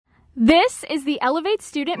This is the Elevate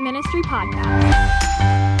Student Ministry Podcast.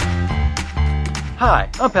 Hi,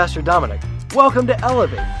 I'm Pastor Dominic. Welcome to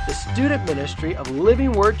Elevate, the student ministry of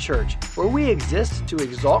Living Word Church, where we exist to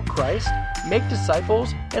exalt Christ, make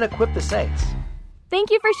disciples, and equip the saints. Thank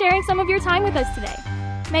you for sharing some of your time with us today.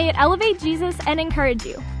 May it elevate Jesus and encourage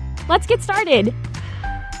you. Let's get started.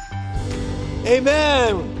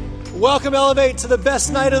 Amen. Welcome, Elevate, to the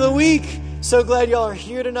best night of the week. So glad y'all are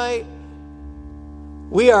here tonight.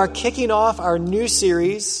 We are kicking off our new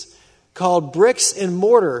series called Bricks and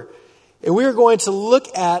Mortar. And we are going to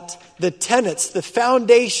look at the tenets, the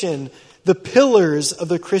foundation, the pillars of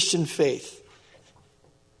the Christian faith.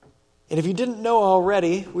 And if you didn't know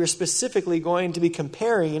already, we're specifically going to be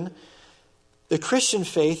comparing the Christian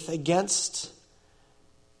faith against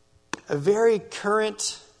a very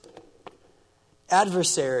current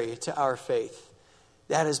adversary to our faith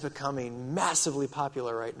that is becoming massively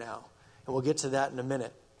popular right now. And we'll get to that in a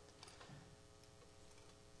minute.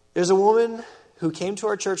 There's a woman who came to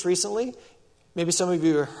our church recently. Maybe some of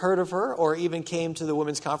you have heard of her or even came to the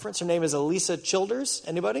women's conference. Her name is Elisa Childers.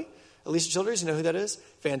 Anybody? Elisa Childers, you know who that is?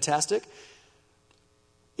 Fantastic.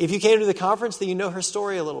 If you came to the conference, then you know her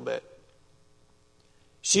story a little bit.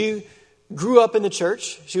 She grew up in the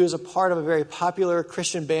church. She was a part of a very popular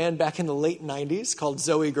Christian band back in the late 90s called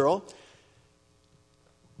Zoe Girl.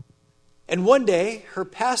 And one day, her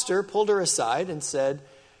pastor pulled her aside and said,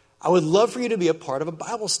 I would love for you to be a part of a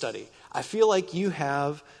Bible study. I feel like you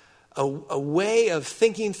have a way of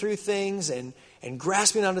thinking through things and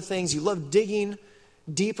grasping onto things. You love digging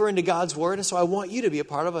deeper into God's Word. And so I want you to be a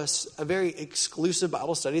part of a very exclusive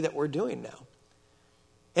Bible study that we're doing now.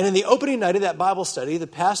 And in the opening night of that Bible study, the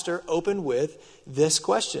pastor opened with this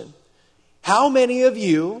question. How many of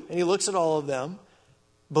you, and he looks at all of them,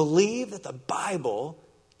 believe that the Bible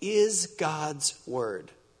is God's Word?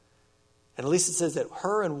 And at least it says that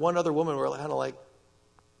her and one other woman were kind of like,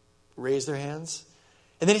 raised their hands.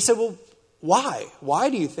 And then he said, well, why? Why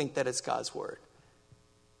do you think that it's God's Word?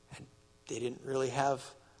 And they didn't really have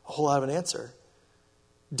a whole lot of an answer.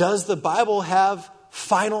 Does the Bible have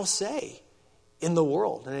final say in the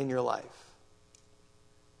world and in your life?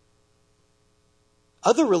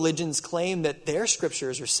 Other religions claim that their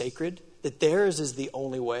scriptures are sacred, that theirs is the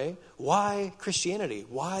only way. Why Christianity?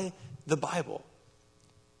 Why the Bible?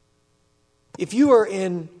 If you are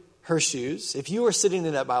in her shoes, if you were sitting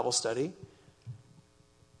in that Bible study,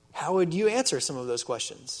 how would you answer some of those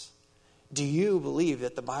questions? Do you believe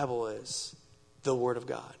that the Bible is the Word of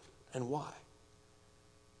God? And why?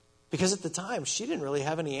 Because at the time, she didn't really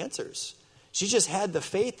have any answers. She just had the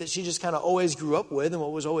faith that she just kind of always grew up with and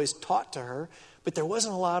what was always taught to her, but there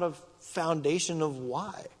wasn't a lot of foundation of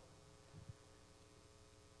why.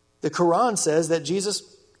 The Quran says that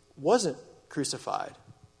Jesus wasn't crucified.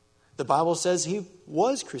 The Bible says he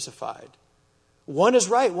was crucified. One is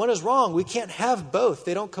right, one is wrong. We can't have both.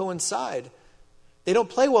 They don't coincide. They don't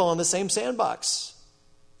play well in the same sandbox.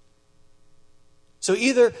 So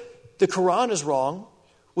either the Quran is wrong,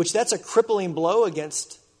 which that's a crippling blow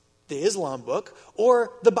against the Islam book,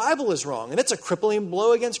 or the Bible is wrong, and it's a crippling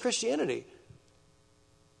blow against Christianity.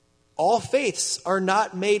 All faiths are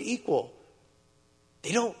not made equal.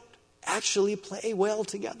 They don't actually play well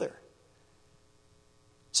together.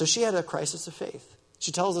 So she had a crisis of faith.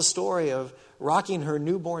 She tells a story of rocking her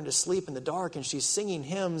newborn to sleep in the dark, and she's singing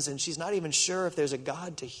hymns, and she's not even sure if there's a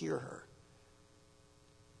God to hear her.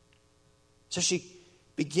 So she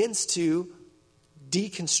begins to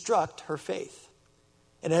deconstruct her faith.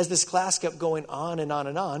 And as this class kept going on and on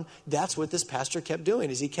and on, that's what this pastor kept doing,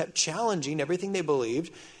 is he kept challenging everything they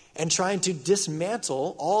believed and trying to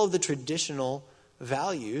dismantle all of the traditional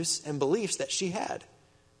values and beliefs that she had.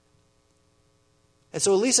 And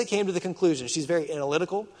so Elisa came to the conclusion, she's very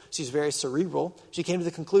analytical, she's very cerebral. She came to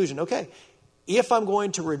the conclusion, okay, if I'm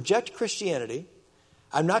going to reject Christianity,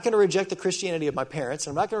 I'm not going to reject the Christianity of my parents,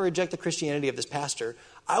 and I'm not going to reject the Christianity of this pastor.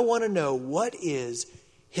 I want to know, what is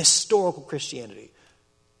historical Christianity?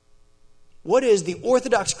 What is the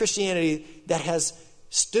Orthodox Christianity that has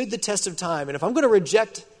stood the test of time? And if I'm going to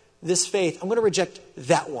reject this faith, I'm going to reject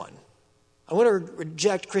that one. I'm going to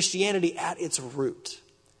reject Christianity at its root.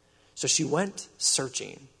 So she went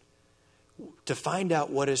searching to find out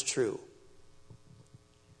what is true.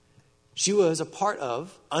 She was a part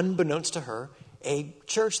of, unbeknownst to her, a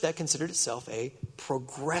church that considered itself a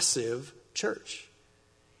progressive church.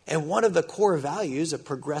 And one of the core values of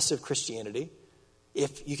progressive Christianity,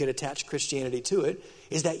 if you could attach Christianity to it,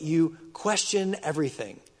 is that you question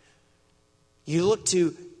everything. You look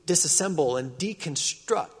to disassemble and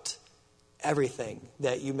deconstruct everything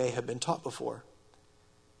that you may have been taught before.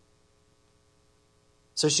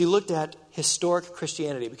 So she looked at historic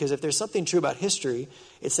Christianity, because if there's something true about history,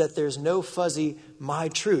 it's that there's no fuzzy my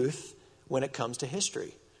truth when it comes to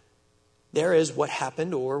history. There is what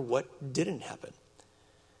happened or what didn't happen.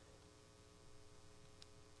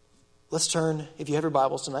 Let's turn, if you have your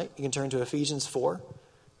Bibles tonight, you can turn to Ephesians 4,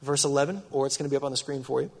 verse 11, or it's going to be up on the screen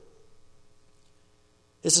for you.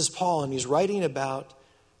 This is Paul, and he's writing about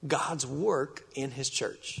God's work in his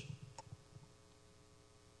church.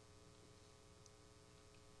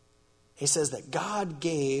 He says that God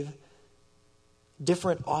gave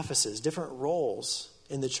different offices, different roles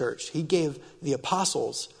in the church. He gave the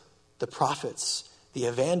apostles, the prophets, the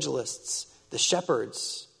evangelists, the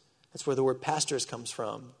shepherds. That's where the word pastors comes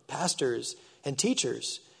from. Pastors and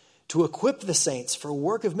teachers to equip the saints for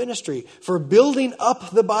work of ministry, for building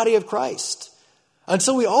up the body of Christ,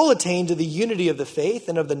 until we all attain to the unity of the faith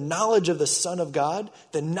and of the knowledge of the Son of God,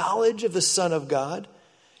 the knowledge of the Son of God,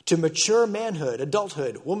 to mature manhood,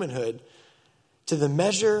 adulthood, womanhood, to the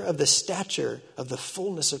measure of the stature of the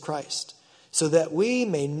fullness of Christ, so that we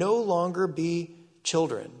may no longer be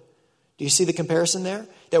children. Do you see the comparison there?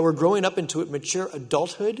 That we're growing up into mature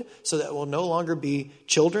adulthood so that we'll no longer be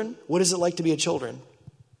children. What is it like to be a children?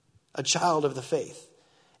 A child of the faith,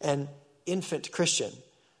 an infant Christian.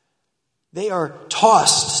 They are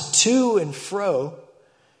tossed to and fro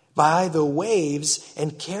by the waves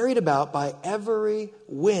and carried about by every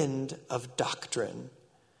wind of doctrine,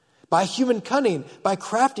 by human cunning, by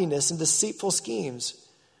craftiness and deceitful schemes.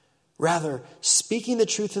 Rather, speaking the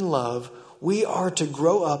truth in love, we are to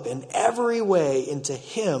grow up in every way into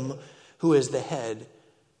Him who is the head,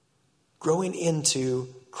 growing into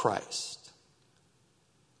Christ.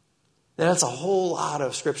 Now, that's a whole lot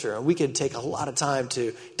of scripture, and we could take a lot of time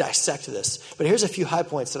to dissect this. But here's a few high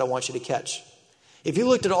points that I want you to catch. If you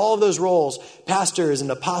looked at all of those roles, pastors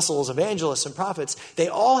and apostles, evangelists and prophets, they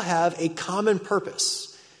all have a common purpose.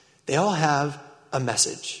 They all have a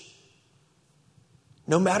message.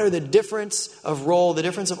 No matter the difference of role, the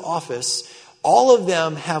difference of office, all of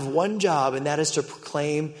them have one job, and that is to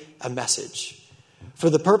proclaim a message.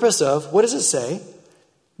 For the purpose of, what does it say?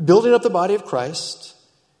 Building up the body of Christ,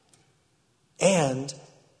 and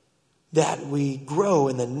that we grow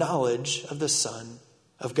in the knowledge of the Son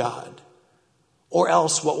of God. Or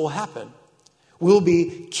else what will happen? We'll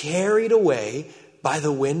be carried away by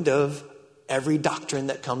the wind of every doctrine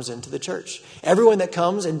that comes into the church. Everyone that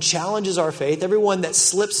comes and challenges our faith, everyone that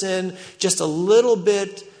slips in just a little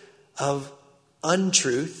bit of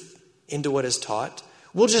untruth into what is taught,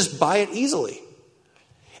 we'll just buy it easily.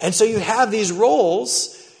 And so you have these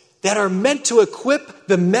roles that are meant to equip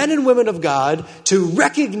the men and women of God to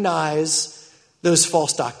recognize those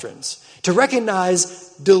false doctrines, to recognize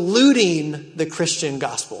diluting the Christian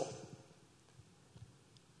gospel.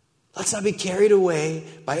 Let's not be carried away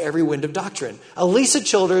by every wind of doctrine. Elisa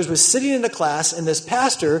Childers was sitting in a class, and this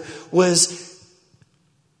pastor was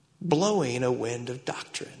blowing a wind of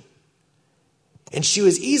doctrine. And she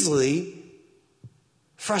was easily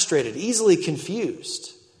frustrated, easily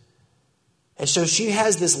confused. And so she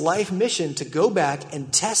has this life mission to go back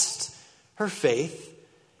and test her faith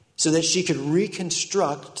so that she could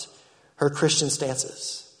reconstruct her Christian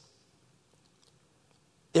stances.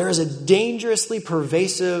 There is a dangerously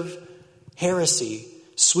pervasive heresy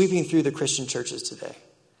sweeping through the Christian churches today.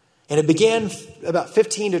 And it began about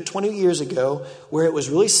 15 to 20 years ago, where it was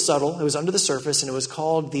really subtle, it was under the surface, and it was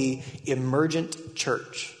called the emergent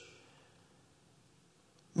church.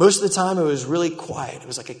 Most of the time it was really quiet. It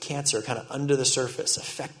was like a cancer kind of under the surface,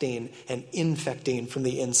 affecting and infecting from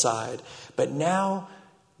the inside. But now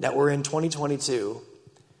that we're in 2022,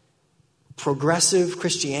 progressive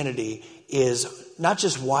Christianity is not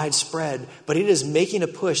just widespread, but it is making a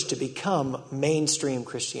push to become mainstream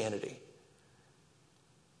Christianity.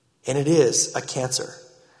 And it is a cancer.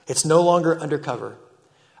 It's no longer undercover.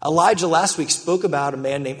 Elijah last week spoke about a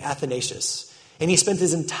man named Athanasius. And he spent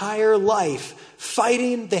his entire life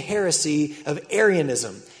fighting the heresy of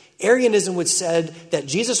Arianism. Arianism would said that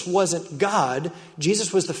Jesus wasn't God.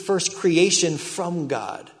 Jesus was the first creation from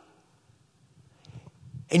God.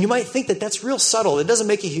 And you might think that that's real subtle. It doesn't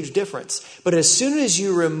make a huge difference. But as soon as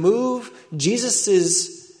you remove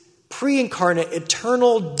Jesus' pre-incarnate,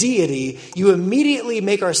 eternal deity, you immediately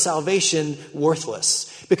make our salvation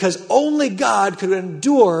worthless. Because only God could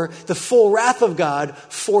endure the full wrath of God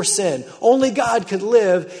for sin. Only God could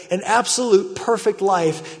live an absolute perfect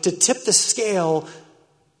life to tip the scale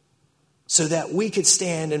so that we could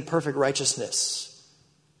stand in perfect righteousness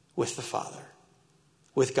with the Father,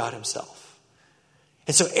 with God Himself.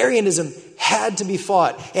 And so Arianism had to be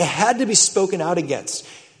fought. It had to be spoken out against.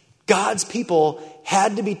 God's people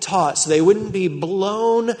had to be taught so they wouldn't be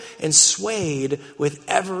blown and swayed with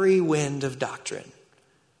every wind of doctrine.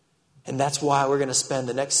 And that's why we're going to spend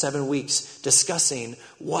the next 7 weeks discussing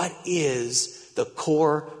what is the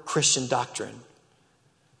core Christian doctrine.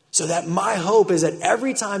 So that my hope is that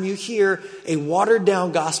every time you hear a watered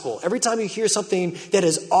down gospel, every time you hear something that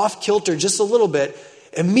is off kilter just a little bit,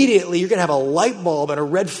 immediately you're going to have a light bulb and a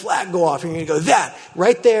red flag go off and you're going to go, that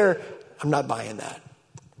right there, I'm not buying that.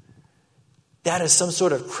 That is some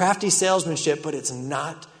sort of crafty salesmanship, but it's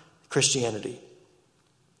not Christianity.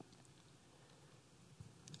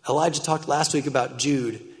 Elijah talked last week about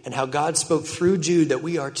Jude and how God spoke through Jude that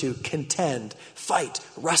we are to contend, fight,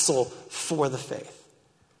 wrestle for the faith.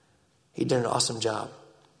 He did an awesome job.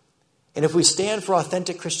 And if we stand for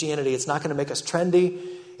authentic Christianity, it's not going to make us trendy.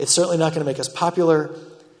 It's certainly not going to make us popular.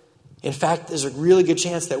 In fact, there's a really good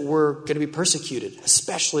chance that we're going to be persecuted,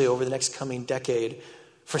 especially over the next coming decade,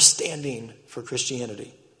 for standing for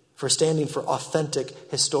Christianity, for standing for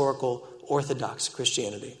authentic, historical, orthodox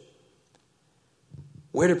Christianity.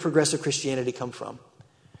 Where did progressive Christianity come from?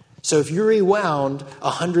 So if you rewound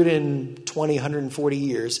 120, 140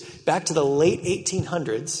 years, back to the late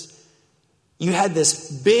 1800s, you had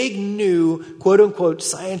this big new, quote-unquote,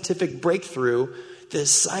 scientific breakthrough. The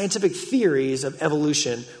scientific theories of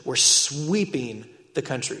evolution were sweeping the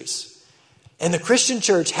countries. And the Christian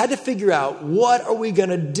church had to figure out, what are we going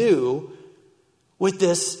to do with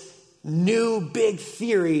this new big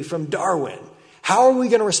theory from Darwin? How are we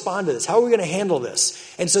going to respond to this? How are we going to handle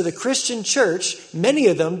this? And so the Christian church, many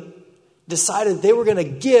of them decided they were going to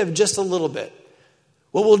give just a little bit.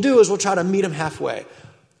 What we'll do is we'll try to meet them halfway.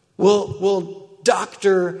 We'll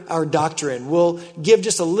doctor our doctrine. We'll give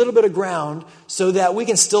just a little bit of ground so that we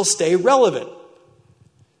can still stay relevant,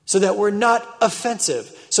 so that we're not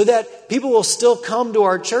offensive, so that people will still come to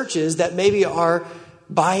our churches that maybe are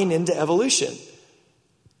buying into evolution.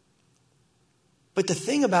 But the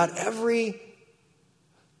thing about every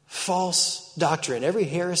false doctrine, every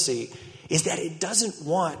heresy, is that it doesn't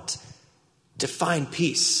want to find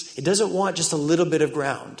peace. It doesn't want just a little bit of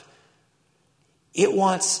ground. It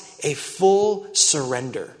wants a full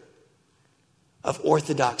surrender of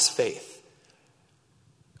orthodox faith.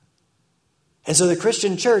 And so the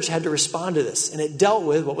Christian church had to respond to this, and it dealt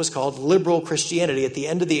with what was called liberal Christianity at the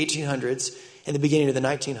end of the 1800s and the beginning of the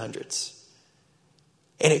 1900s.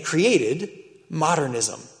 And it created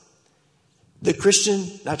modernism. The Christian,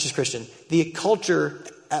 not just Christian, the culture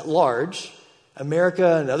at large,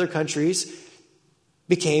 America and other countries,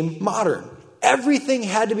 became modern. Everything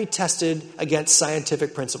had to be tested against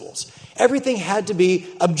scientific principles. Everything had to be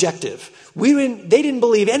objective. They didn't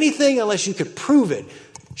believe anything unless you could prove it.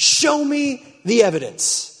 Show me the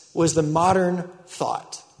evidence, was the modern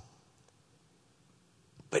thought.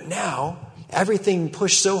 But now, everything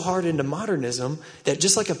pushed so hard into modernism that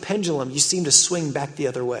just like a pendulum, you seem to swing back the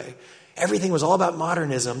other way. Everything was all about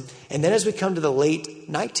modernism. And then as we come to the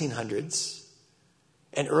late 1900s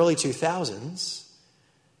and early 2000s,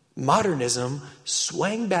 modernism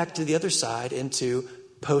swung back to the other side into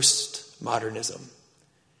postmodernism.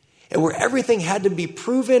 And where everything had to be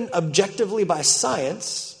proven objectively by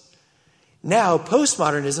science, now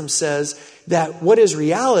postmodernism says that what is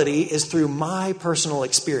reality is through my personal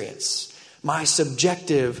experience, my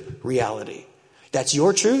subjective reality. That's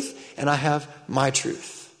your truth, and I have my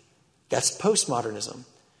truth. That's postmodernism.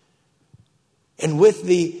 And with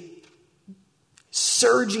the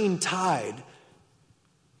surging tide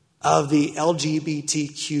of the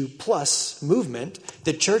LGBTQ plus movement,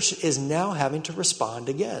 the church is now having to respond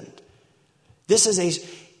again.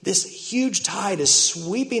 This huge tide is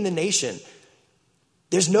sweeping the nation.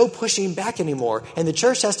 There's no pushing back anymore. And the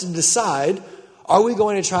church has to decide, are we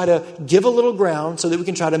going to try to give a little ground so that we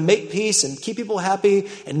can try to make peace and keep people happy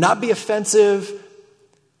and not be offensive?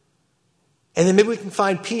 And then maybe we can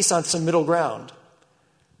find peace on some middle ground.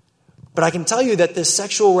 But I can tell you that this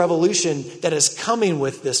sexual revolution that is coming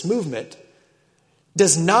with this movement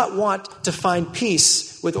does not want to find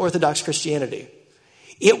peace with Orthodox Christianity.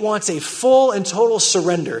 It wants a full and total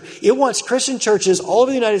surrender. It wants Christian churches all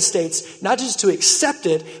over the United States not just to accept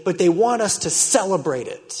it, but they want us to celebrate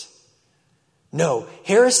it. No,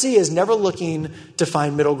 heresy is never looking to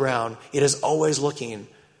find middle ground. It is always looking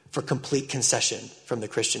for complete concession from the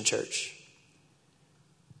Christian church.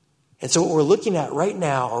 And so what we're looking at right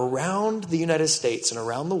now around the United States and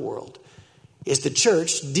around the world is the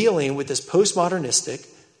church dealing with this postmodernistic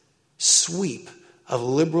sweep of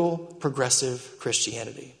liberal, progressive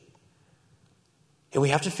Christianity. And we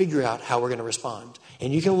have to figure out how we're going to respond.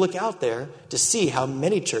 And you can look out there to see how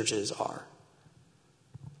many churches are.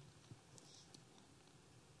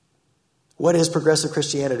 What is progressive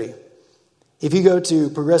Christianity? If you go to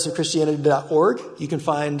progressivechristianity.org, you can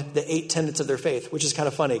find the 8 tenets of their faith, which is kind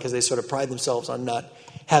of funny because they sort of pride themselves on not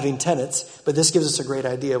having tenets, but this gives us a great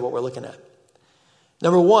idea of what we're looking at.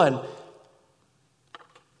 Number 1,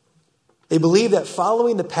 they believe that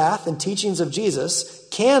following the path and teachings of Jesus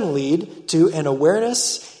can lead to an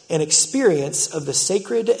awareness and experience of the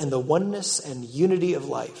sacred and the oneness and unity of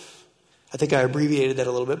life. I think I abbreviated that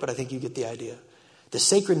a little bit, but I think you get the idea. The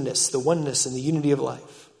sacredness, the oneness, and the unity of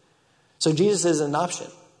life. So Jesus is an option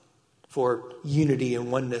for unity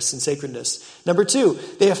and oneness and sacredness. Number 2,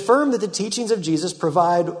 they affirm that the teachings of Jesus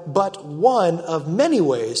provide but one of many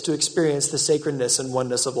ways to experience the sacredness and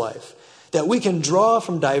oneness of life, that we can draw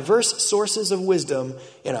from diverse sources of wisdom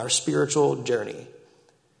in our spiritual journey.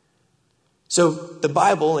 So the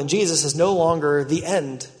Bible and Jesus is no longer the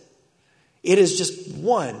end. It is just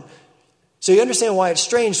one. So you understand why it's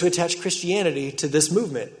strange to attach Christianity to this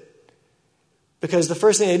movement. Because the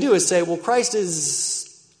first thing they do is say, well, Christ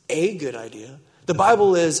is a good idea. The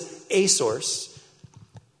Bible is a source.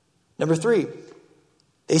 Number 3,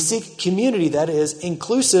 they seek community that is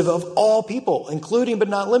inclusive of all people, including but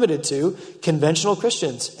not limited to conventional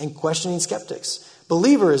Christians and questioning skeptics,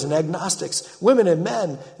 believers and agnostics, women and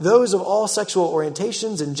men, those of all sexual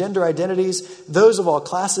orientations and gender identities, those of all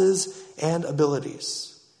classes and abilities.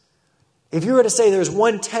 If you were to say there's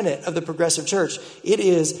one tenet of the progressive church, it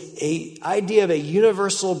is an idea of a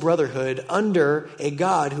universal brotherhood under a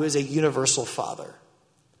God who is a universal Father.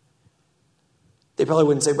 They probably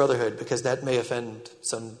wouldn't say brotherhood because that may offend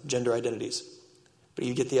some gender identities. But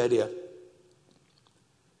you get the idea.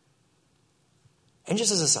 And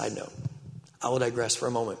just as a side note, I will digress for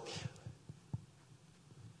a moment.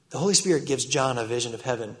 The Holy Spirit gives John a vision of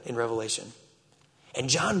heaven in Revelation. And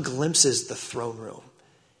John glimpses the throne room.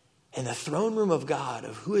 And the throne room of God,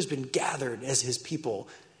 of who has been gathered as his people,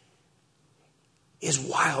 is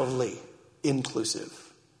wildly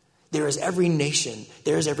inclusive. There is every nation,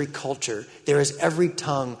 there is every culture, there is every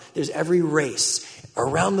tongue, there's every race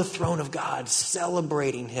around the throne of God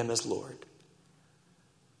celebrating him as Lord.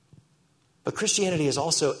 But Christianity is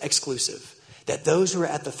also exclusive, that those who are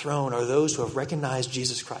at the throne are those who have recognized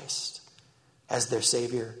Jesus Christ as their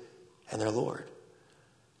Savior and their Lord.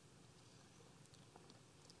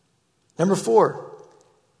 Number 4,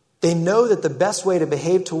 they know that the best way to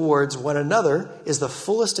behave towards one another is the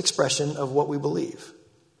fullest expression of what we believe.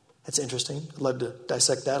 That's interesting. I'd love to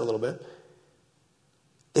dissect that a little bit.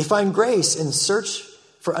 They find grace in search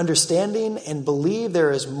for understanding and believe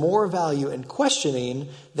there is more value in questioning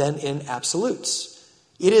than in absolutes.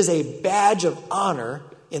 It is a badge of honor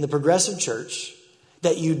in the progressive church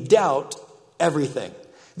that you doubt everything.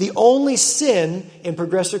 The only sin in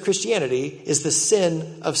progressive Christianity is the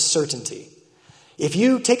sin of certainty. If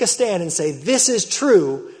you take a stand and say, this is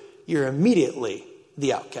true, you're immediately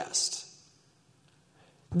the outcast.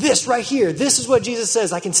 This right here, this is what Jesus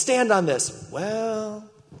says, I can stand on this. Well,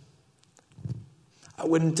 I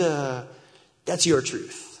wouldn't, that's your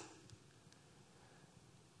truth.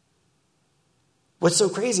 What's so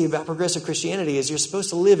crazy about progressive Christianity is you're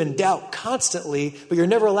supposed to live in doubt constantly, but you're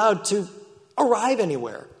never allowed to arrive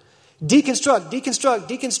anywhere.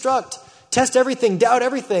 Deconstruct. Test everything, doubt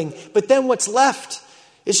everything. But then what's left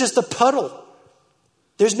is just a puddle.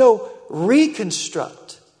 There's no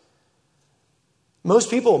reconstruct.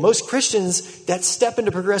 Most Christians that step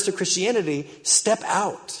into progressive Christianity step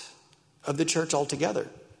out of the church altogether.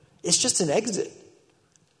 It's just an exit.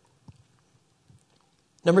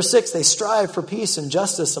 Number 6, they strive for peace and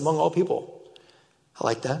justice among all people. I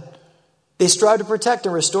like that. They strive to protect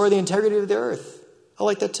and restore the integrity of the earth. I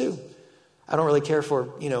like that too. I don't really care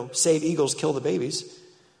for, save eagles, kill the babies.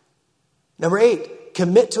 Number 8,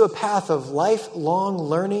 commit to a path of lifelong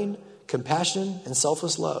learning, compassion, and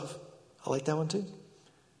selfless love. I like that one too.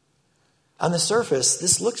 On the surface,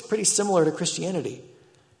 this looks pretty similar to Christianity,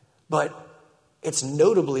 but it's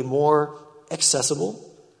notably more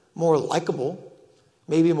accessible, more likable,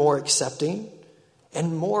 maybe more accepting,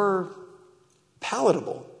 and more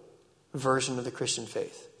palatable version of the Christian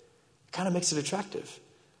faith. It kind of makes it attractive.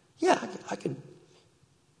 Yeah, I could.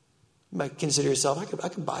 You might consider yourself, I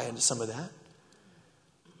could buy into some of that.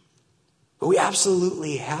 But we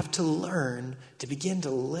absolutely have to learn to begin to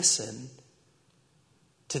listen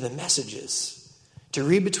to the messages, to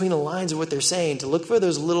read between the lines of what they're saying, to look for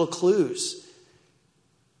those little clues.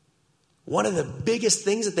 One of the biggest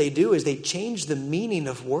things that they do is they change the meaning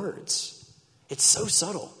of words. It's so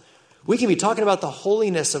subtle. We can be talking about the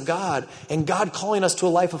holiness of God and God calling us to a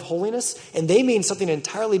life of holiness, and they mean something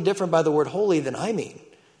entirely different by the word holy than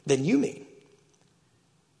you mean.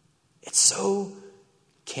 It's so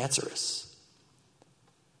cancerous.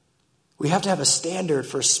 We have to have a standard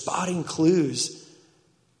for spotting clues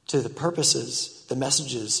to the purposes, the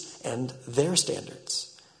messages, and their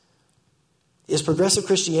standards. Is progressive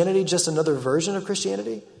Christianity just another version of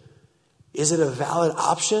Christianity? Is it a valid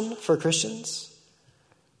option for Christians?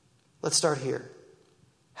 Let's start here.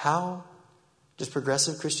 How does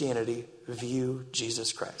progressive Christianity view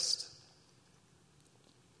Jesus Christ?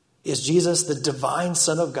 Is Jesus the divine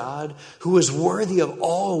Son of God who is worthy of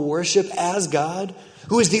all worship as God,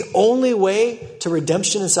 who is the only way to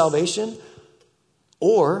redemption and salvation?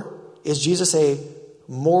 Or is Jesus a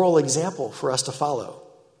moral example for us to follow?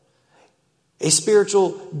 A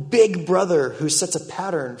spiritual big brother who sets a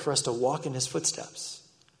pattern for us to walk in his footsteps?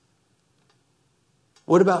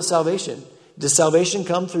 What about salvation? Does salvation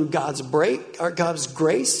come through God's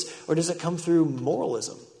grace, or does it come through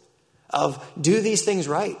moralism? Of do these things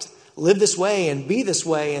right, live this way and be this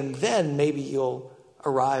way, and then maybe you'll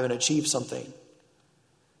arrive and achieve something.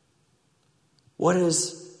 What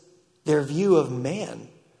is their view of man,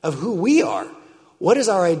 of who we are? What is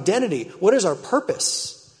our identity? What is our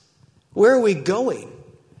purpose? Where are we going?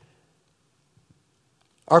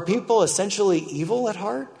 Are people essentially evil at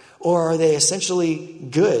heart, or are they essentially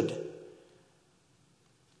good?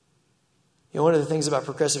 You know, one of the things about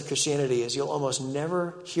progressive Christianity is you'll almost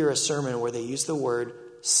never hear a sermon where they use the word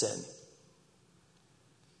sin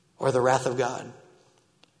or the wrath of God.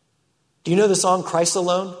 Do you know the song Christ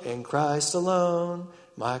Alone? In Christ alone,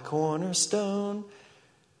 my cornerstone.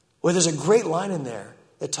 Well, there's a great line in there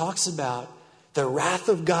that talks about the wrath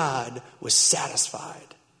of God was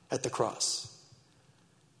satisfied at the cross.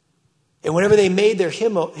 And whenever they made their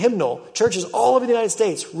hymnal, churches all over the United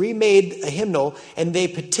States remade a hymnal, and they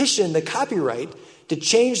petitioned the copyright to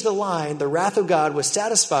change the line, the wrath of God was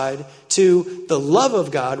satisfied, to the love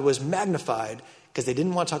of God was magnified, because they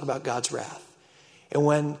didn't want to talk about God's wrath. And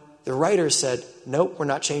when the writers said, nope, we're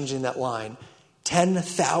not changing that line,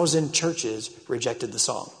 10,000 churches rejected the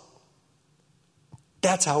song.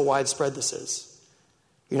 That's how widespread this is.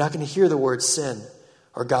 You're not going to hear the word sin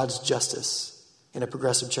or God's justice in a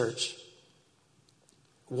progressive church.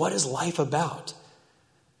 What is life about?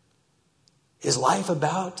 Is life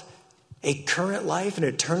about a current life, an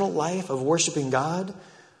eternal life of worshiping God?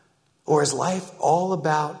 Or is life all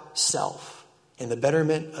about self and the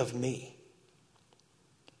betterment of me?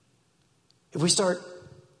 If we start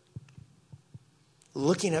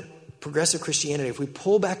looking at progressive Christianity, if we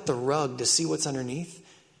pull back the rug to see what's underneath,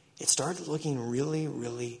 it starts looking really,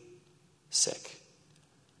 really sick.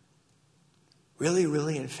 Really,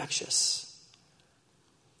 really infectious.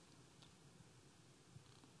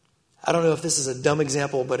 I don't know if this is a dumb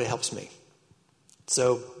example, but it helps me.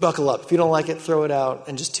 So buckle up. If you don't like it, throw it out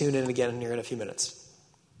and just tune in again here in a few minutes.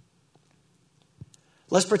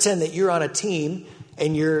 Let's pretend that you're on a team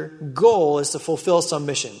and your goal is to fulfill some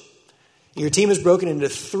mission. Your team is broken into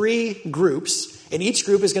 3 groups, and each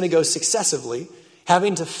group is going to go successively,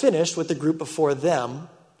 having to finish what the group before them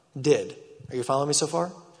did. Are you following me so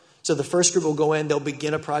far? So the first group will go in, they'll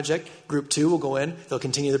begin a project. Group 2 will go in, they'll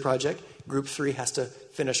continue the project. Group 3 has to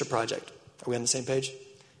finish a project. Are we on the same page?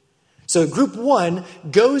 So group 1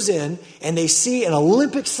 goes in and they see an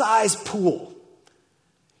Olympic-sized pool.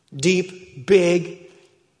 Deep, big.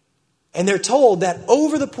 And they're told that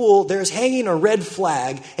over the pool there's hanging a red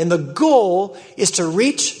flag, and the goal is to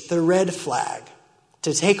reach the red flag,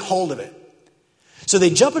 to take hold of it. So they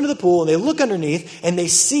jump into the pool and they look underneath and they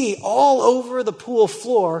see all over the pool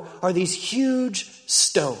floor are these huge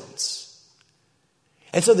stones.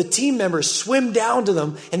 And so the team members swim down to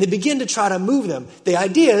them and they begin to try to move them. The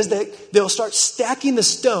idea is that they'll start stacking the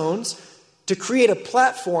stones to create a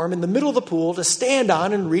platform in the middle of the pool to stand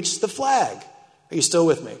on and reach the flag. Are you still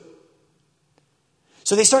with me?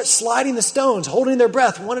 So they start sliding the stones, holding their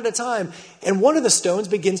breath one at a time, and one of the stones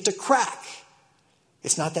begins to crack.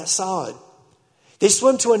 It's not that solid. They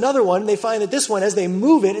swim to another one and they find that this one, as they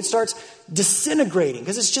move it, it starts disintegrating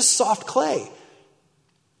because it's just soft clay.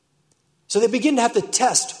 So they begin to have to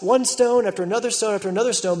test one stone after another stone after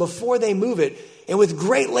another stone before they move it. And with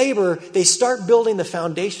great labor, they start building the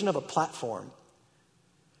foundation of a platform.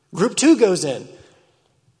 Group 2 goes in.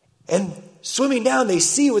 And swimming down, they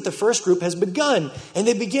see what the first group has begun. And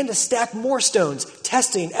they begin to stack more stones,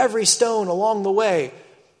 testing every stone along the way.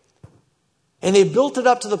 And they built it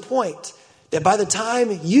up to the point that by the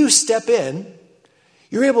time you step in,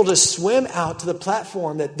 you're able to swim out to the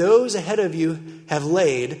platform that those ahead of you have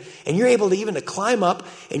laid, and you're able to even to climb up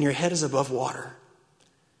and your head is above water.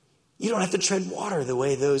 You don't have to tread water the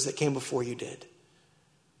way those that came before you did.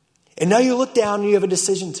 And now you look down and you have a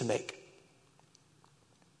decision to make.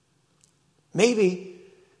 Maybe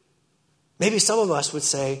Maybe some of us would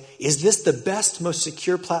say, is this the best, most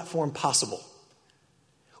secure platform possible?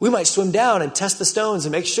 We might swim down and test the stones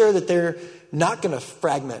and make sure that they're not going to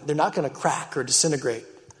fragment, they're not going to crack or disintegrate.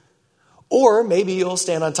 Or maybe you'll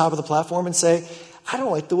stand on top of the platform and say, I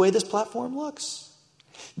don't like the way this platform looks.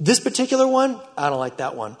 This particular one, I don't like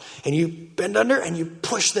that one. And you bend under and you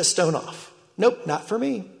push this stone off. Nope, not for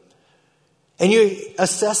me. And you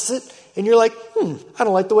assess it and you're like, I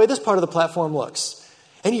don't like the way this part of the platform looks.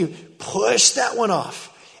 And you push that one off.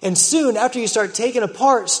 And soon, after you start taking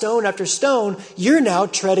apart stone after stone, you're now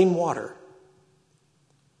treading water.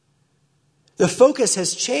 The focus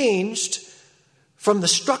has changed from the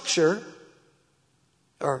structure,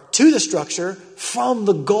 or to the structure, from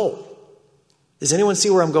the goal. Does anyone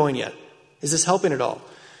see where I'm going yet? Is this helping at all?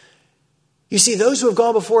 You see, those who have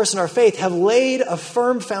gone before us in our faith have laid a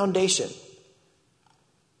firm foundation.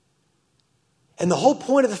 And the whole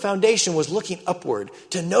point of the foundation was looking upward,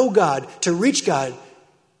 to know God, to reach God,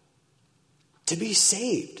 to be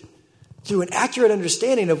saved through an accurate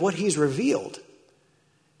understanding of what He's revealed.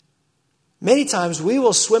 Many times we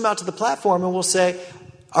will swim out to the platform and we'll say,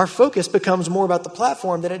 our focus becomes more about the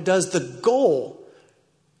platform than it does the goal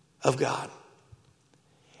of God.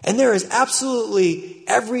 And there is absolutely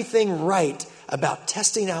everything right about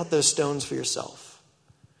testing out those stones for yourself.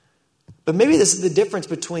 But maybe this is the difference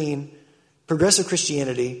between progressive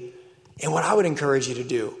Christianity and what I would encourage you to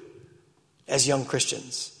do as young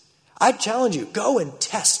Christians. I'd challenge you, go and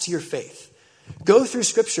test your faith. Go through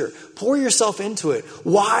Scripture. Pour yourself into it.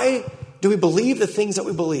 Why do we believe the things that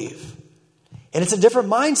we believe? And it's a different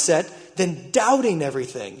mindset than doubting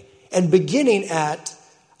everything and beginning at,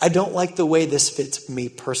 I don't like the way this fits me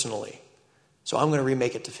personally, so I'm going to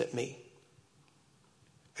remake it to fit me.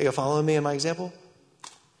 Are you following me in my example?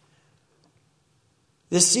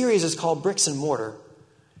 This series is called Bricks and Mortar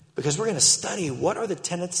because we're going to study what are the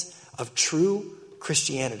tenets of true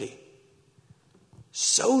Christianity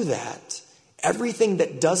so that everything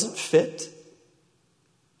that doesn't fit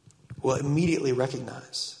will immediately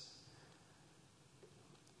recognize.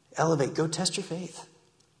 Elevate, go test your faith.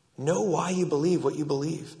 Know why you believe what you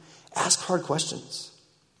believe. Ask hard questions.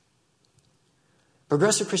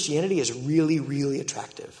 Progressive Christianity is really, really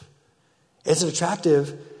attractive. It's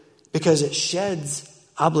attractive because it sheds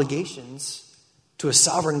obligations to a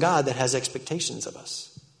sovereign God that has expectations of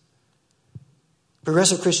us.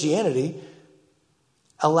 Progressive Christianity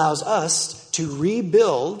allows us to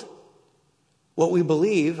rebuild what we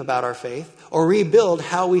believe about our faith or rebuild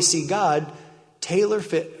how we see God tailor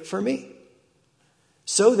fit for me.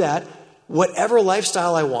 So that whatever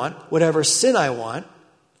lifestyle I want, whatever sin I want,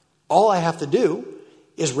 all I have to do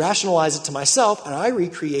is rationalize it to myself and I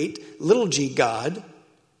recreate little g God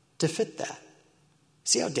to fit that.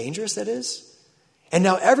 See how dangerous that is? And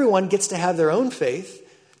now everyone gets to have their own faith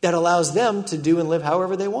that allows them to do and live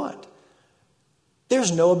however they want.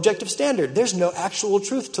 There's no objective standard. There's no actual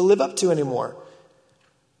truth to live up to anymore.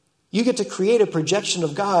 You get to create a projection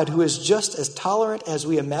of God who is just as tolerant as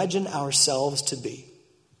we imagine ourselves to be.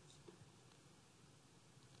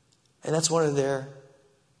 And that's one of their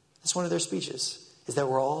speeches, is that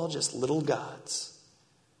we're all just little gods.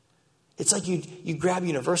 It's like you grab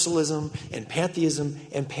universalism and pantheism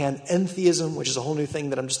and panentheism, which is a whole new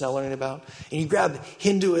thing that I'm just now learning about. And you grab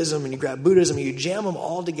Hinduism and you grab Buddhism and you jam them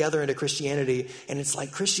all together into Christianity. And it's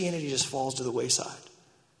like Christianity just falls to the wayside.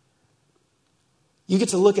 You get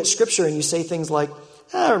to look at Scripture and you say things like,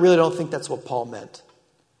 I really don't think that's what Paul meant.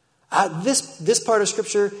 This part of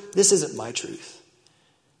Scripture, this isn't my truth.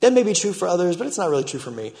 That may be true for others, but it's not really true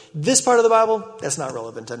for me. This part of the Bible, that's not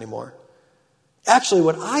relevant anymore. Actually,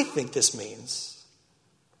 what I think this means,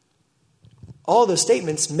 all those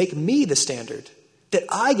statements make me the standard that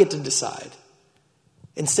I get to decide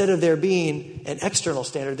instead of there being an external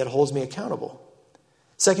standard that holds me accountable.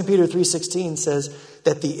 2 Peter 3:16 says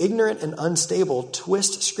that the ignorant and unstable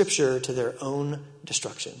twist Scripture to their own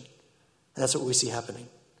destruction. And that's what we see happening.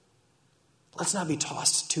 Let's not be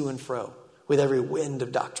tossed to and fro with every wind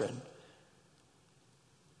of doctrine.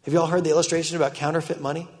 Have you all heard the illustration about counterfeit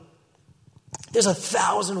money? There's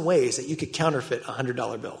 1,000 ways that you could counterfeit a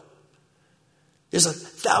 $100 bill. There's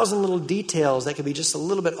 1,000 little details that could be just a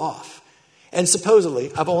little bit off. And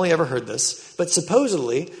supposedly, I've only ever heard this, but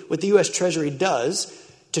supposedly what the U.S. Treasury does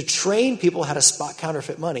to train people how to spot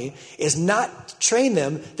counterfeit money is not train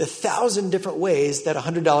them the 1,000 different ways that a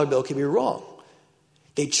 $100 bill can be wrong.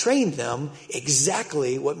 They train them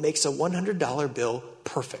exactly what makes a $100 bill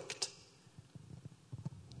perfect.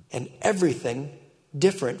 And everything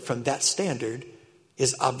different from that standard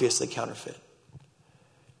is obviously counterfeit.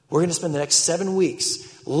 We're going to spend the next 7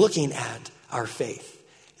 weeks looking at our faith.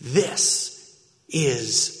 This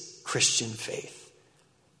is Christian faith.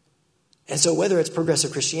 And so whether it's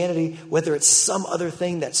progressive Christianity, whether it's some other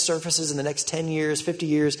thing that surfaces in the next 10 years, 50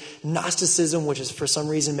 years, Gnosticism, which is for some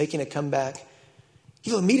reason making a comeback,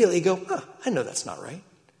 you'll immediately go, I know that's not right.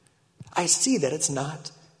 I see that it's not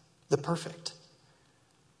the perfect.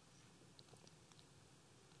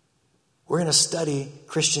 We're going to study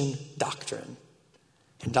Christian doctrine.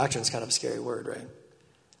 And doctrine is kind of a scary word, right?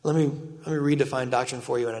 Let me redefine doctrine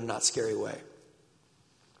for you in a not scary way.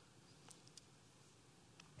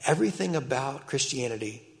 Everything about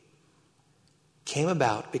Christianity came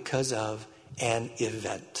about because of an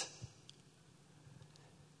event.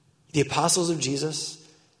 The apostles of Jesus,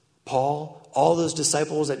 Paul, all those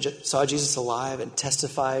disciples that saw Jesus alive and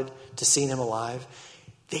testified to seeing him alive,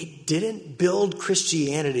 they didn't build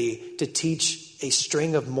Christianity to teach a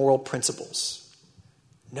string of moral principles.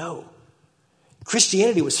 No.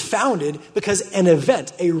 Christianity was founded because an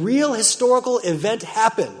event, a real historical event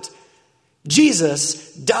happened.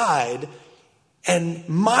 Jesus died, and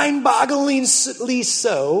mind-bogglingly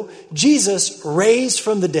so, Jesus raised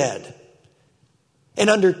from the dead. And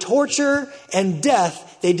under torture and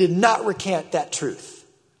death, they did not recant that truth.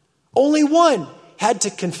 Only one had to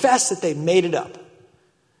confess that they made it up.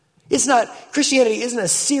 Christianity isn't a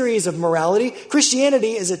series of morality.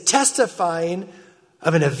 Christianity is a testifying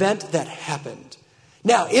of an event that happened.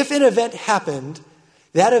 Now, if an event happened,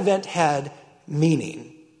 that event had meaning.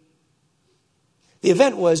 The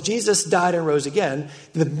event was Jesus died and rose again.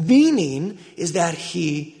 The meaning is that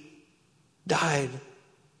he died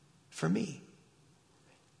for me.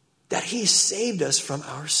 That he saved us from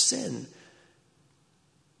our sin.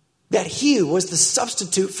 That he was the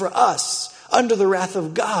substitute for us under the wrath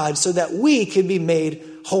of God so that we could be made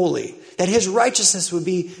holy. That his righteousness would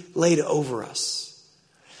be laid over us.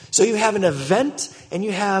 So you have an event and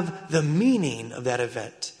you have the meaning of that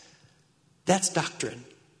event. That's doctrine.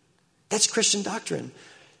 That's Christian doctrine.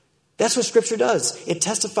 That's what Scripture does. It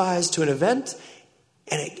testifies to an event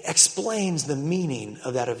and it explains the meaning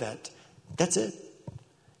of that event. That's it.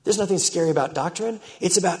 There's nothing scary about doctrine.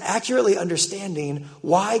 It's about accurately understanding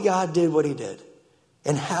why God did what he did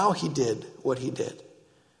and how he did what he did.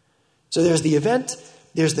 So there's the event,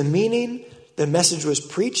 there's the meaning, the message was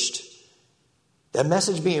preached. That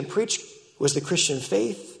message being preached was the Christian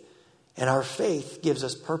faith, and our faith gives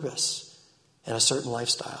us purpose and a certain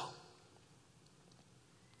lifestyle.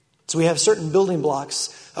 So we have certain building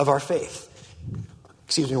blocks of our faith.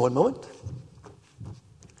 Excuse me one moment.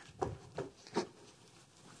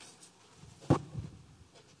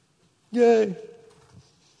 Yay.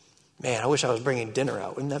 Man, I wish I was bringing dinner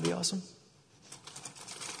out. Wouldn't that be awesome?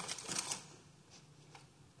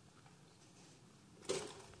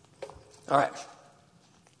 All right.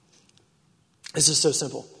 This is so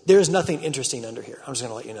simple. There is nothing interesting under here. I'm just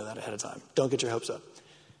going to let you know that ahead of time. Don't get your hopes up.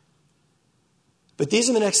 But these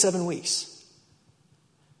are the next 7 weeks.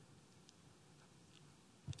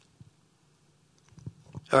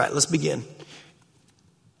 All right, let's begin.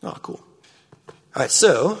 Oh, cool. All right,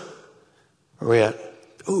 so where are we at?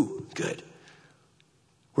 Ooh, good.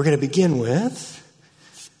 We're going to begin with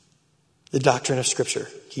the doctrine of Scripture.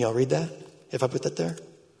 Can y'all read that? If I put that there?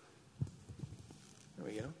 There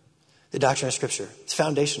we go. The doctrine of Scripture. It's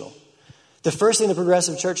foundational. The first thing the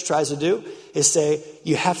progressive church tries to do is say,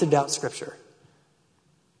 you have to doubt Scripture.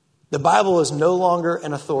 The Bible is no longer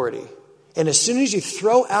an authority. And as soon as you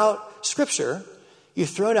throw out Scripture, you've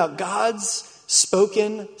thrown out God's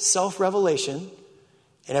spoken self-revelation,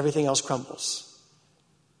 and everything else crumbles.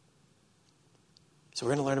 So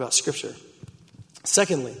we're going to learn about Scripture.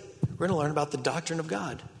 Secondly, we're going to learn about the doctrine of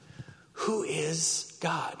God. Who is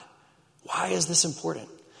God? Why is this important?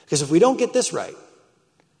 Because if we don't get this right,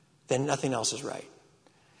 then nothing else is right.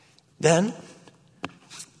 Then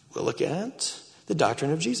we'll look at the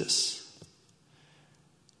doctrine of Jesus.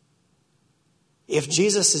 If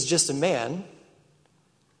Jesus is just a man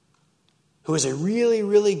who is a really,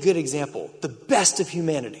 really good example, the best of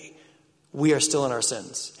humanity, we are still in our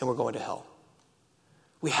sins and we're going to hell.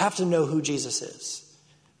 We have to know who Jesus is.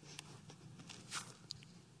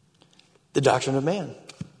 The doctrine of man.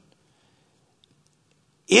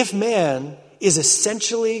 If man is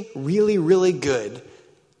essentially really, really good,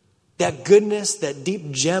 that goodness, that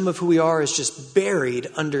deep gem of who we are is just buried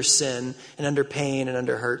under sin and under pain and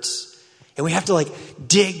under hurts. And we have to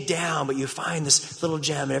dig down, but you find this little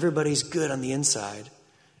gem and everybody's good on the inside.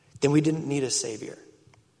 Then we didn't need a Savior.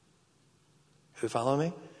 Are you following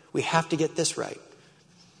me? We have to get this right.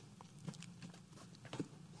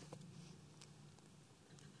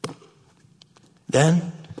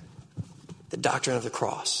 Then, the doctrine of the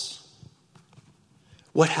cross.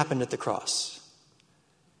 What happened at the cross?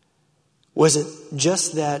 Was it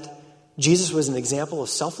just that Jesus was an example of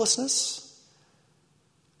selflessness?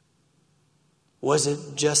 Was it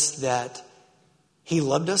just that he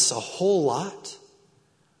loved us a whole lot?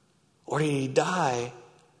 Or did he die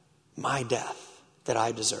my death that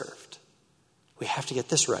I deserved? We have to get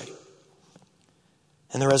this right.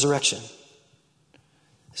 And the resurrection.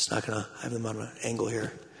 It's not going to have them on an angle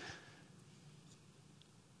here.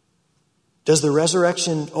 Does the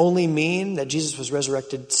resurrection only mean that Jesus was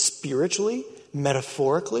resurrected spiritually,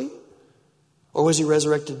 metaphorically? Or was he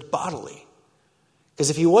resurrected bodily? Because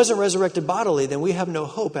if he wasn't resurrected bodily, then we have no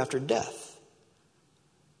hope after death.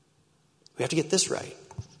 We have to get this right.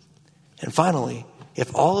 And finally,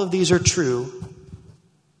 if all of these are true,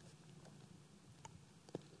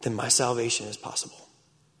 then my salvation is possible.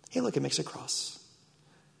 Hey, look, it makes a cross.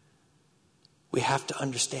 We have to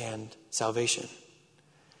understand salvation.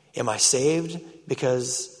 Am I saved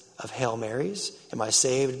because of Hail Marys? Am I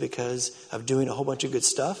saved because of doing a whole bunch of good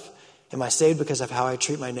stuff? Am I saved because of how I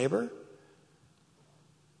treat my neighbor?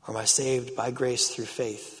 Or am I saved by grace through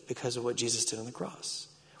faith because of what Jesus did on the cross?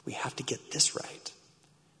 We have to get this right.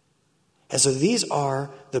 And so these are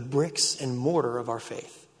the bricks and mortar of our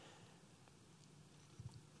faith.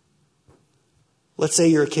 Let's say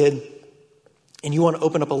you're a kid and you want to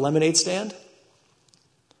open up a lemonade stand.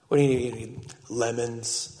 What do you need? You need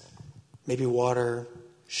lemons, maybe water,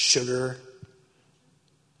 sugar,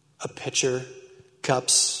 a pitcher,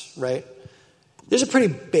 cups, right? There's a pretty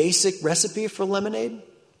basic recipe for lemonade.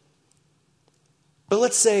 But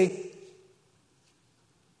let's say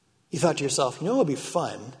you thought to yourself, you know what would be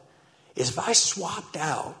fun is if I swapped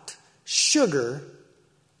out sugar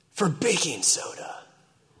for baking soda.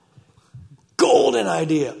 Golden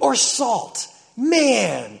idea. Or salt.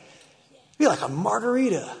 Man, it'd be like a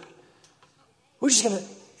margarita. It's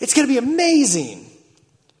going to be amazing.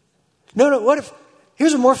 No,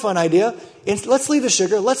 here's a more fun idea. Let's leave the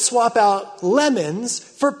sugar. Let's swap out lemons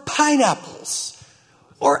for pineapples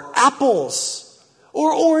or apples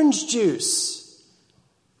or orange juice.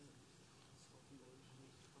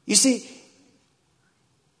 You see,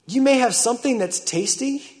 you may have something that's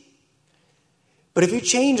tasty, but if you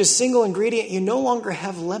change a single ingredient, you no longer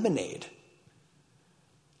have lemonade.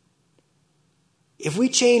 If we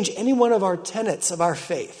change any one of our tenets of our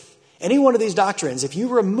faith, any one of these doctrines, if you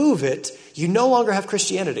remove it, you no longer have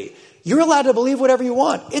Christianity. You're allowed to believe whatever you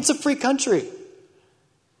want. It's a free country.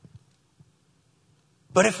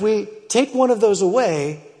 But if we take one of those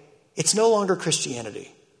away, it's no longer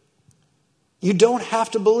Christianity. You don't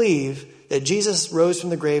have to believe that Jesus rose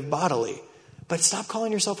from the grave bodily, but stop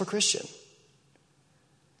calling yourself a Christian.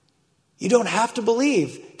 You don't have to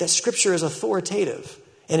believe that Scripture is authoritative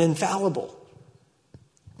and infallible,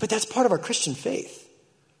 but that's part of our Christian faith.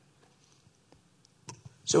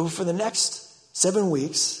 So for the next 7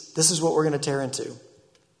 weeks, this is what we're going to tear into.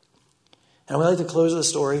 And I would like to close with a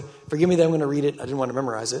story. Forgive me that I'm going to read it. I didn't want to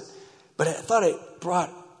memorize it. But I thought it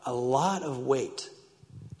brought a lot of weight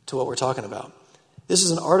to what we're talking about. This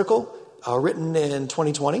is an article written in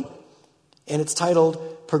 2020, and it's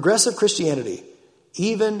titled, Progressive Christianity,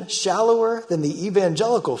 Even Shallower Than the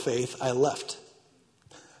Evangelical Faith I Left.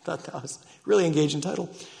 I thought that was a really engaging title.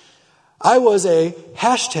 I was a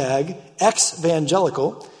hashtag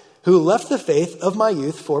ex-evangelical who left the faith of my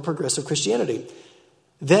youth for progressive Christianity.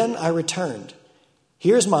 Then I returned.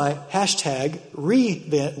 Here's my hashtag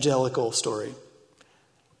re-evangelical story.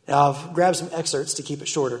 Now I've grabbed some excerpts to keep it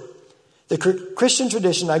shorter. The Christian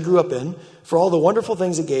tradition I grew up in, for all the wonderful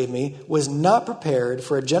things it gave me, was not prepared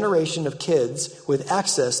for a generation of kids with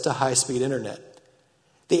access to high-speed internet.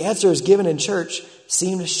 The answers given in church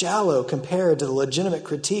seemed shallow compared to the legitimate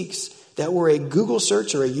critiques that were a Google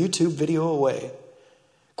search or a YouTube video away.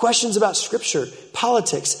 Questions about Scripture,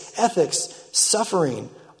 politics, ethics, suffering,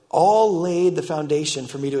 all laid the foundation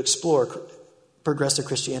for me to explore progressive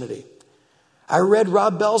Christianity. I read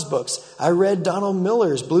Rob Bell's books. I read Donald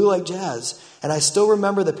Miller's Blue Like Jazz. And I still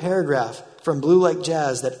remember the paragraph from Blue Like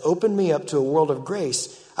Jazz that opened me up to a world of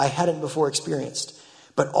grace I hadn't before experienced,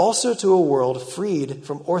 but also to a world freed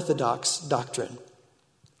from orthodox doctrine.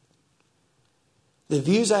 The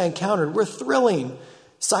views I encountered were thrilling.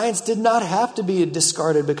 Science did not have to be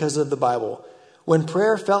discarded because of the Bible. When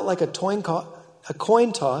prayer felt like a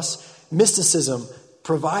coin toss, mysticism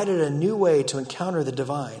provided a new way to encounter the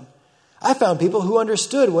divine. I found people who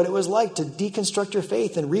understood what it was like to deconstruct your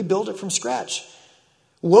faith and rebuild it from scratch.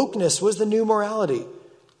 Wokeness was the new morality.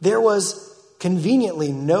 There was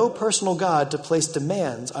conveniently no personal God to place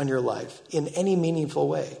demands on your life in any meaningful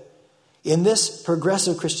way. In this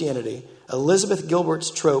progressive Christianity, Elizabeth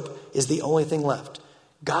Gilbert's trope is the only thing left.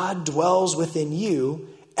 God dwells within you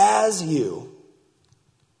as you.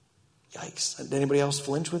 Yikes. Did anybody else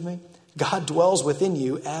flinch with me? God dwells within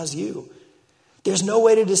you as you. There's no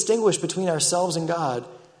way to distinguish between ourselves and God.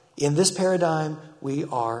 In this paradigm, we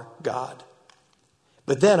are God.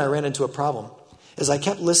 But then I ran into a problem. As I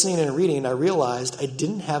kept listening and reading, I realized I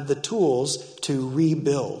didn't have the tools to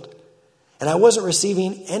rebuild. And I wasn't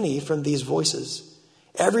receiving any from these voices.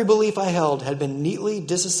 Every belief I held had been neatly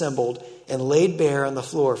disassembled and laid bare on the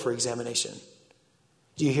floor for examination.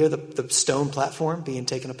 Do you hear the stone platform being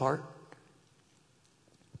taken apart?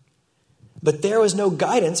 But there was no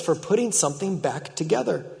guidance for putting something back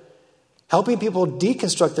together. Helping people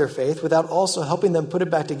deconstruct their faith without also helping them put it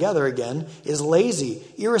back together again is lazy,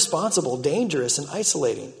 irresponsible, dangerous, and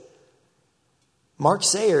isolating. Mark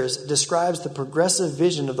Sayers describes the progressive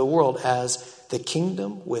vision of the world as the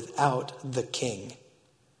kingdom without the king.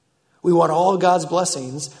 We want all God's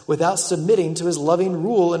blessings without submitting to his loving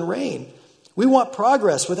rule and reign. We want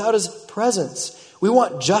progress without his presence. We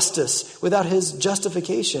want justice without his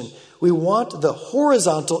justification. We want the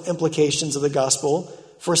horizontal implications of the gospel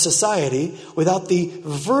for society without the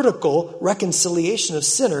vertical reconciliation of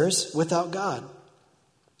sinners without God.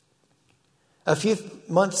 A few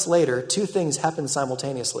months later, two things happened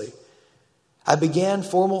simultaneously. I began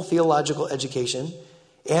formal theological education,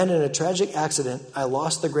 and in a tragic accident, I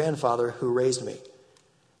lost the grandfather who raised me.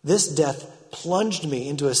 This death plunged me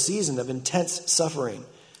into a season of intense suffering,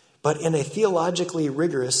 but in a theologically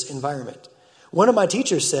rigorous environment. One of my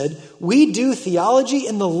teachers said, "We do theology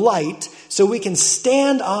in the light so we can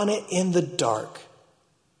stand on it in the dark."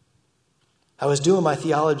 I was doing my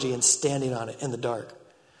theology and standing on it in the dark.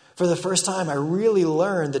 For the first time, I really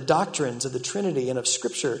learned the doctrines of the Trinity and of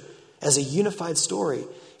Scripture as a unified story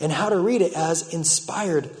and how to read it as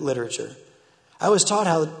inspired literature. I was taught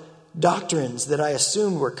how doctrines that I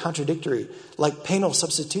assumed were contradictory, like penal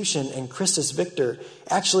substitution and Christus Victor,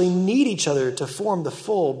 actually need each other to form the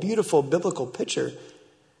full, beautiful biblical picture.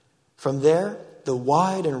 From there, the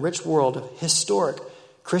wide and rich world of historic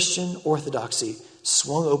Christian orthodoxy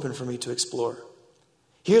swung open for me to explore.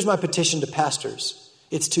 Here's my petition to pastors.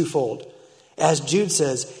 It's twofold. As Jude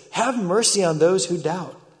says, have mercy on those who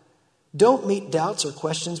doubt. Don't meet doubts or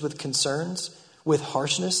questions with concerns, with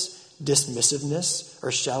harshness, dismissiveness,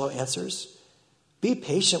 or shallow answers. Be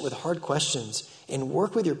patient with hard questions and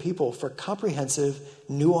work with your people for comprehensive,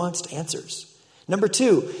 nuanced answers. Number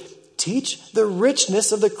two, teach the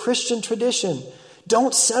richness of the Christian tradition.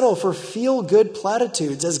 Don't settle for feel-good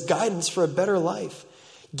platitudes as guidance for a better life.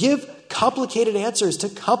 Give complicated answers to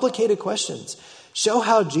complicated questions. Show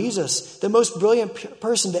how Jesus, the most brilliant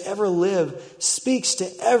person to ever live, speaks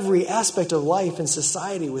to every aspect of life and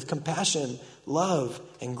society with compassion, love,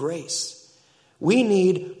 and grace. We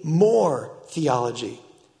need more theology,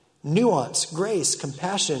 nuance, grace,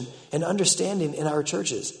 compassion, and understanding in our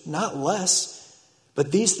churches, not less.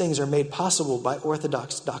 But these things are made possible by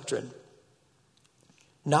orthodox doctrine,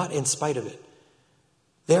 not in spite of it.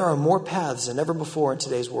 There are more paths than ever before in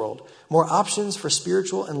today's world, more options for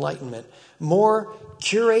spiritual enlightenment, more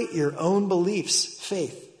curate your own beliefs,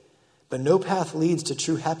 faith. But no path leads to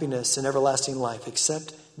true happiness and everlasting life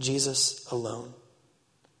except Jesus alone.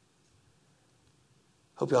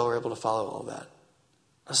 Hope y'all were able to follow all of that.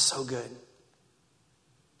 That's so good.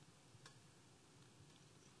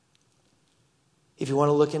 If you want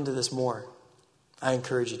to look into this more, I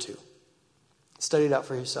encourage you to. Study it out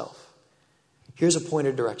for yourself. Here's a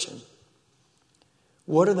pointed direction.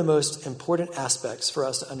 What are the most important aspects for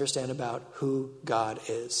us to understand about who God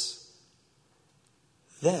is?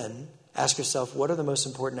 Then ask yourself, what are the most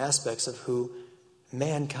important aspects of who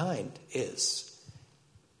mankind is?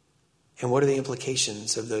 And what are the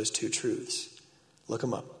implications of those two truths? Look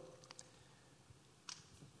them up.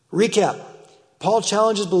 Recap. Paul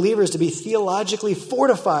challenges believers to be theologically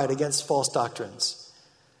fortified against false doctrines.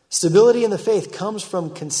 Stability in the faith comes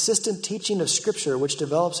from consistent teaching of Scripture, which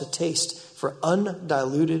develops a taste for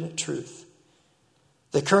undiluted truth.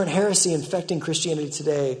 The current heresy infecting Christianity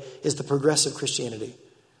today is the progressive Christianity.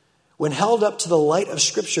 When held up to the light of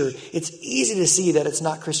Scripture, it's easy to see that it's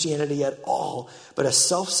not Christianity at all, but a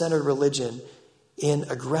self-centered religion in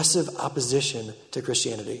aggressive opposition to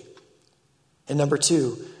Christianity. And number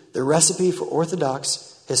two, the recipe for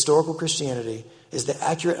orthodox historical Christianity is the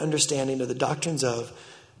accurate understanding of the doctrines of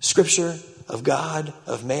Scripture, of God,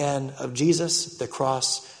 of man, of Jesus, the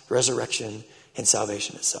cross, resurrection, and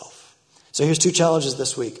salvation itself. So here's two challenges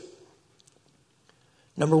this week.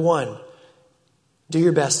 Number one, do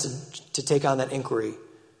your best to take on that inquiry.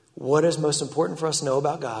 What is most important for us to know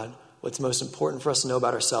about God? What's most important for us to know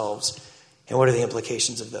about ourselves? And what are the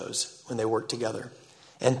implications of those when they work together?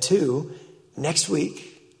 And two, next week,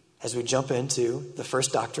 as we jump into the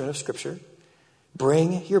first doctrine of Scripture,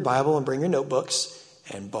 bring your Bible and bring your notebooks,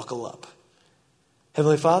 and buckle up.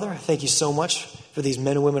 Heavenly Father, thank you so much for these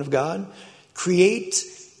men and women of God. Create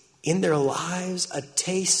in their lives a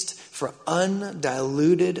taste for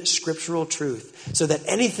undiluted scriptural truth, so that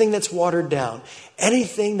anything that's watered down,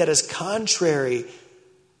 anything that is contrary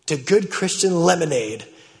to good Christian lemonade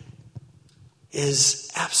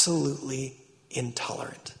is absolutely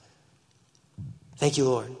intolerant. Thank you,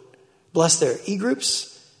 Lord. Bless their e-groups.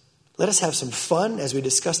 Let us have some fun as we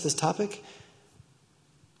discuss this topic.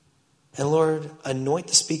 And Lord, anoint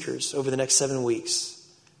the speakers over the next 7 weeks.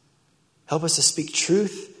 Help us to speak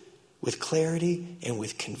truth with clarity and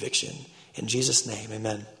with conviction. In Jesus' name,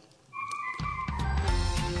 amen.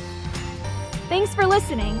 Thanks for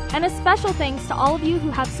listening, and a special thanks to all of you who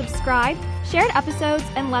have subscribed, shared episodes,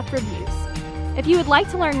 and left reviews. If you would like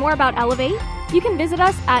to learn more about Elevate, you can visit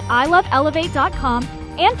us at iloveelevate.com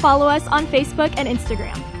and follow us on Facebook and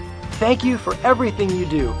Instagram. Thank you for everything you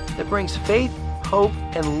do that brings faith, hope,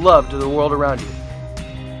 and love to the world around you.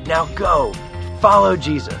 Now go, follow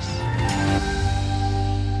Jesus.